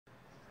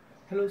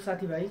Hello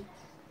साथीभाइ,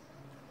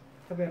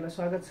 तपाईहरुलाई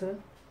स्वागत छ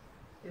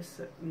यस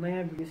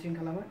नयाँ भिडियो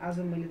श्रृंखलामा। आज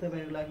मैले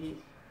तपाईहरुको लागि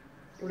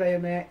एउटा यो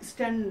नयाँ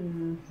स्ट्यान्ड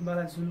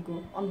वाला झुलको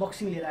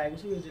अनबक्सिङ लिएर आएको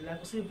छु। यो झुललाई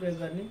कसरी प्रयोग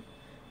गर्ने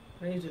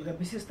र यो झुलका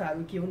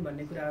विशेषताहरू के हुन्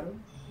भन्ने कुराहरू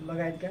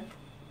लगायतका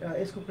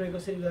यसको प्रयोग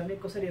कसरी गर्ने,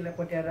 कसरी यसलाई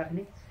पट्याएर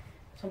राख्ने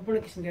सम्पूर्ण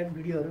किसिमका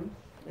भिडियोहरू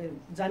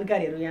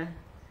जानकारीहरू यहाँ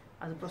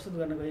आज प्रस्तुत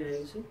गर्न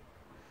गइरहेको छु।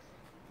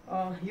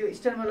 यो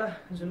स्ट्यान्ड वाला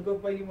झुलको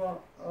पहिले म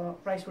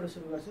प्राइसबाट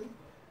सुरु गर्छु।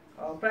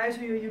 प्रायः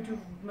यो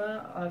युट्युबमा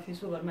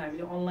फेसबुकहरुमा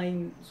हामीले अनलाइन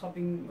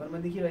सपिङहरुमा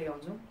देखिरहेका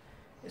हुन्छौँ।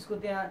 यसको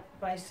त्यहाँ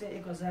प्राइस चाहिँ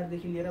 1000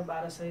 देखि लिएर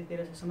 1200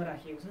 1300 सम्म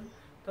राखिएको छ।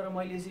 तर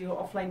मैले चाहिँ यो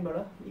अफलाइनबाट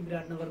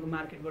विराटनगरको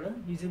मार्केटबाट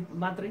हिजो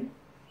मात्रै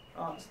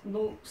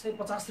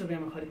 950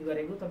 रुपैयाँमा खरिद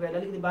गरेको। तपाईहरुले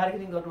अलिकति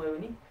बार्गेनिङ गर्नुभयो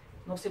भने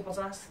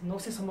 950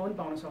 900 सम्म पनि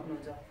पाउन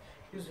सक्नुहुन्छ।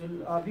 यो झुल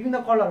विभिन्न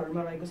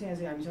कलरहरुमा रहेको छ। यहाँ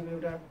चाहिँ हामीसँग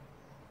एउटा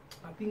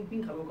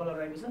पिङ्क खालको कलर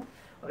रहेको छ।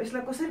 अब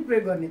यसलाई कसरी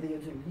प्रयोग गर्ने त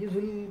यो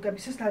झुलका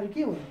विशेषताहरू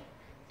के हुन्,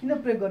 किन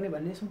प्रयोग गर्ने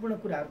भन्ने सम्पूर्ण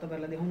कुराहरू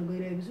तपाईहरुलाई देखाउन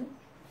गइरहेको छु।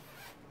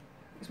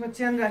 यसमा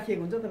चेन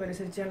राखिएको हुन्छ। तपाईले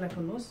यसरी चेनलाई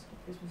खोल्नुहोस्।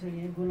 त्यसपछि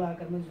यहाँ गोला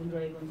आकारमा झुल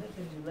रहेको हुन्छ।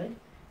 यसरी झुललाई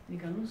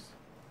निकाल्नुहोस्,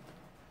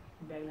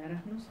 ब्यागमा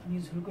राख्नुहोस् अनि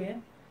झुलको यहाँ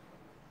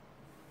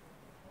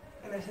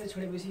यसलाई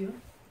छोडेपछि यो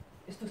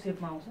यस्तो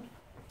शेपमा आउँछ,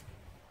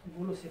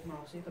 गोलो शेपमा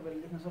आउँछ। तपाईले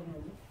देख्न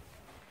सक्नुहुन्छ।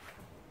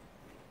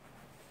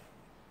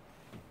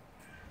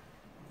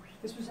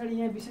 त्यसपछि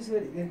यहाँ विशेष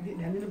गरी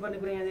ध्यान दिनुपर्ने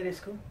कुरा यहाँनिर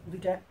यसको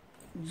दुईटा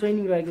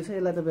जोइनिङ रहेको छ।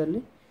 यसलाई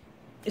तपाईहरुले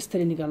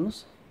यसरी निकाल्नुहोस्,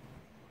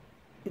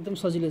 एकदम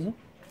सजिलो छ।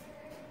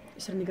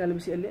 यसरी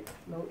निकालेपछि यसले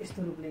यस्तो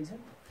रूप लिन्छ।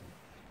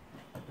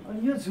 अनि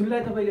यो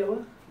झुललाई तपाईले अब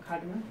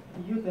खाटमा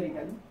यो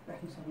तरिकाले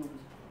राख्न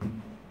सक्नुहुन्छ।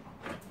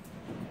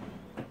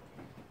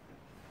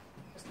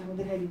 यसलाई म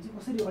देखाइदिन्छु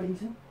कसरी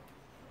अडिन्छ।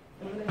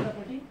 तपाईले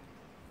यतापट्टि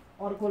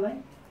अर्कोलाई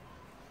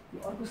यो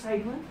अर्को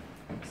साइडमा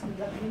यसरी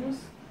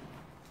राखिदिनुहोस्।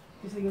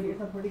 त्यसै गरी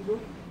यतापट्टिको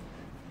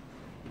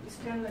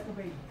स्ट्यान्डलाई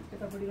तपाई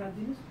यतापट्टि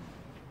राखिदिनुहोस्।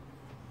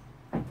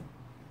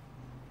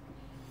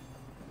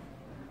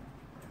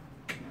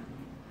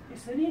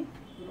 यसरी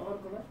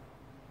अर्कोलाई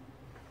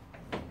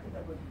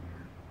यतापट्टि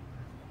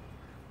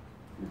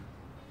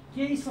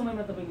केही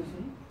समयमा तपाईको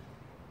चाहिँ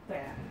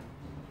तयार।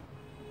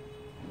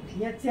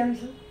 यहाँ चेन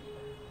छ।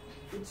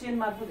 यो चेन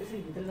मार्फत यसरी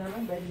भित्र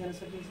जान बाहिर जान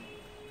सकिन्छ।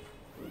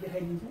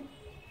 देखाइदिन्छ।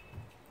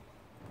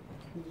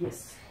 यस,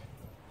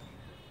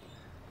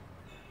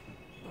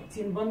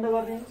 चेन बन्द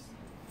गरिदिनुहोस्।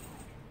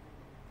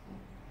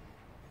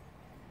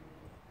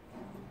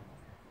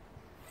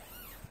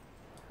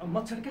 अब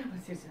मच्छर कहाँ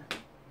बसिन्छ,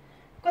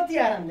 कति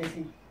आरामले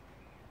चाहिँ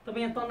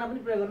तपाईँ यहाँ तन्ना पनि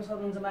प्रयोग गर्न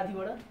सक्नुहुन्छ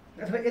माथिबाट,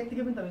 अथवा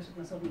यत्तिकै पनि तपाईँ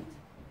सुत्न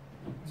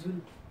सक्नुहुन्छ। झुल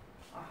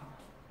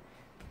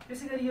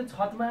त्यसै गरी यो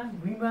छतमा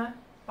भुइँमा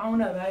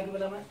पाहुनाहरू आएको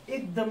बेलामा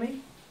एकदमै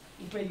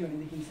उपयोगी हुने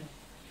देखिन्छ।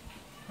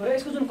 र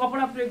यसको जुन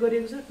कपडा प्रयोग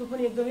गरिएको छ त्यो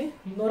पनि एकदमै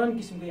नरम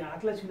किसिमको,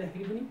 हातलाई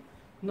छुँदाखेरि पनि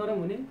नरम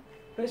हुने।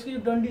 र यसको यो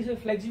डन्डी चाहिँ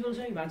फ्लेक्सिबल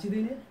छ,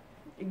 भाँचिँदैन।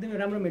 एकदमै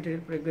राम्रो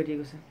मेटेरियल प्रयोग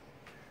गरिएको छ।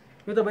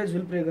 यो तपाईँ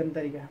झुल प्रयोग गर्ने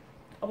तरिका।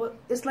 अब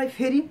यसलाई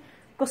फेरि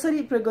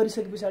कसरी प्रयोग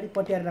गरिसके पछाडि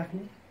पट्याएर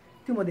राख्ने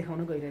त्यो म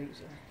देखाउन गइरहेको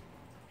छु।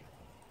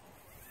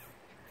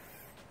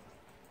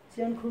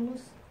 चेन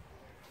खोल्नुहोस्,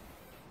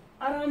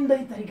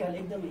 आरामदायी तरिकाले,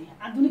 एकदमै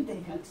आधुनिक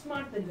तरिकाले,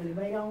 स्मार्ट तरिकाले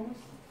बाहिर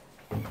आउनुहोस्।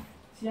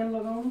 चेन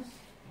लगाउनुहोस्,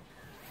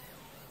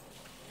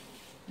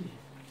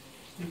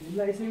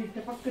 झुललाई यसरी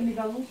टपक्क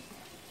निकाल्नुहोस्।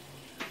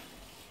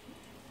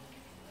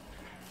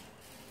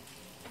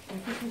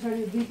 त्यस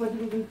पछाडि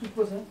दुईपट्टिको जुन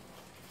टुप्पो छ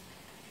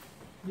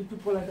यो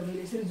टुप्पोलाई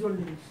तपाईँले यसरी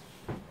जोडिदिनुहोस्।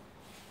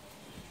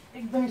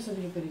 एकदमै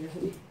सजिलो तरिका छ।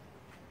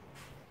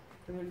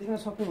 तपाईले देख्न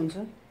सक्नुहुन्छ।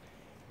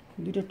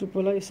 दुईटा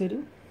टुप्पोलाई यसरी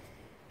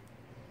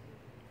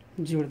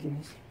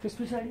जोडिदिनुहोस्। त्यस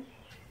पछाडि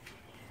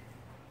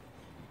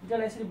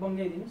दुईटालाई यसरी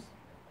बङ्गाइदिनुहोस्।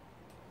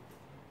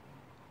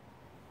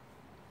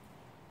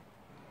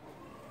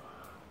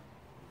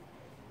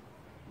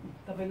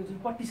 तपाईको जुन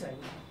पट्टी छ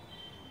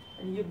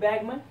अनि यो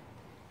ब्यागमा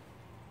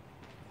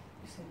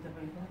यसरी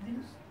तपाईले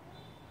राखिदिनुहोस्।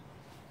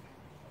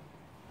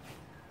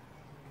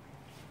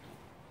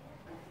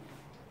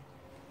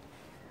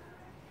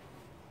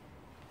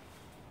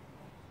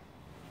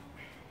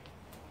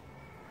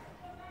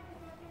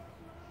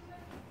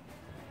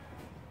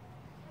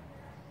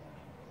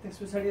 त्यस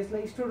पछाडि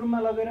यसलाई स्टोर रुममा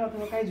लगेर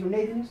अथवा कहीँ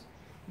झुन्डाइदिनुहोस्,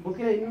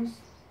 बोकेर हिँड्नुहोस्।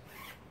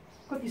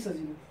 कति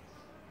सजिलो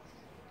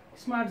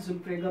स्मार्ट झुल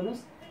प्रयोग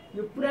गर्नुहोस्।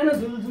 यो पुरानो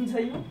झुल जुन छ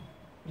यो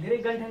धेरै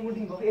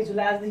गन्ठाङगुन्ठिङ भएको यो झुल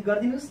आजदेखि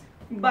गरिदिनुहोस्।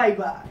 By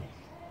by.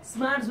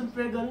 स्मार्ट झुल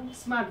प्रयोग गरौँ,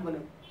 स्मार्ट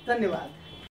बनाऊ। धन्यवाद।